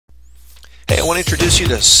I want to introduce you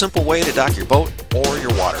to a simple way to dock your boat or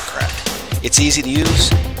your watercraft. It's easy to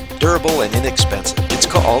use, durable, and inexpensive. It's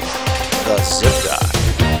called the zipdock.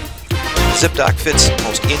 The zipdock fits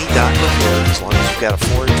most any dock or pier as long as you've got a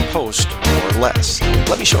 4-inch post or less.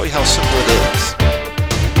 Let me show you how simple it is.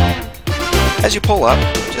 As you pull up,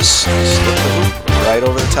 just slip the hoop right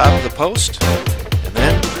over the top of the post, and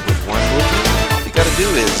then with one movement, all you got to do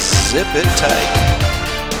is zip it tight.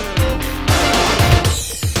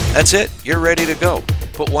 That's it. You're ready to go.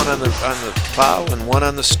 Put one on the bow and one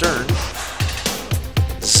on the stern.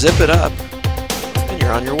 Zip it up, and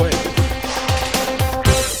you're on your way.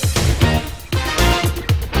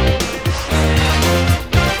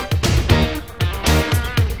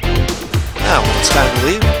 Now, when it's time to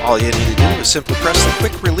leave, all you need to do is simply press the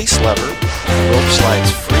quick release lever, and the rope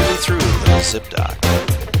slides freely through the zip dock.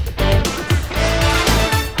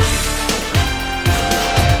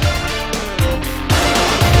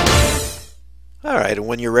 Alright, and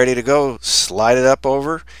when you're ready to go, slide it up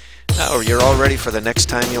over. Now you're all ready for the next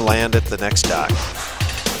time you land at the next dock.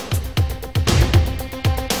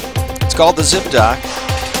 It's called the zipdock.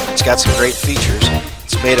 It's got some great features.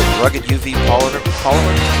 It's made of rugged UV polymer.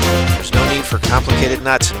 There's no need for complicated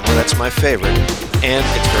knots anymore. That's my favorite. And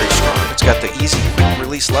it's very strong. It's got the easy quick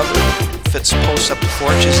release lever. It fits posts up to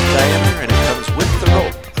 4 inches in diameter, and it comes with the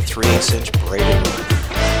rope, a 3/8-inch braided rope.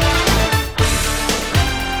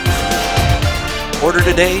 Order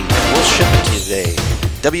today and we'll ship it to you today.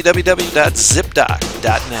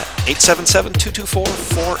 www.zipdock.net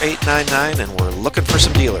 877-224-4899, and we're looking for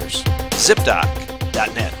some dealers.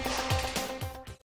 Zipdock.net.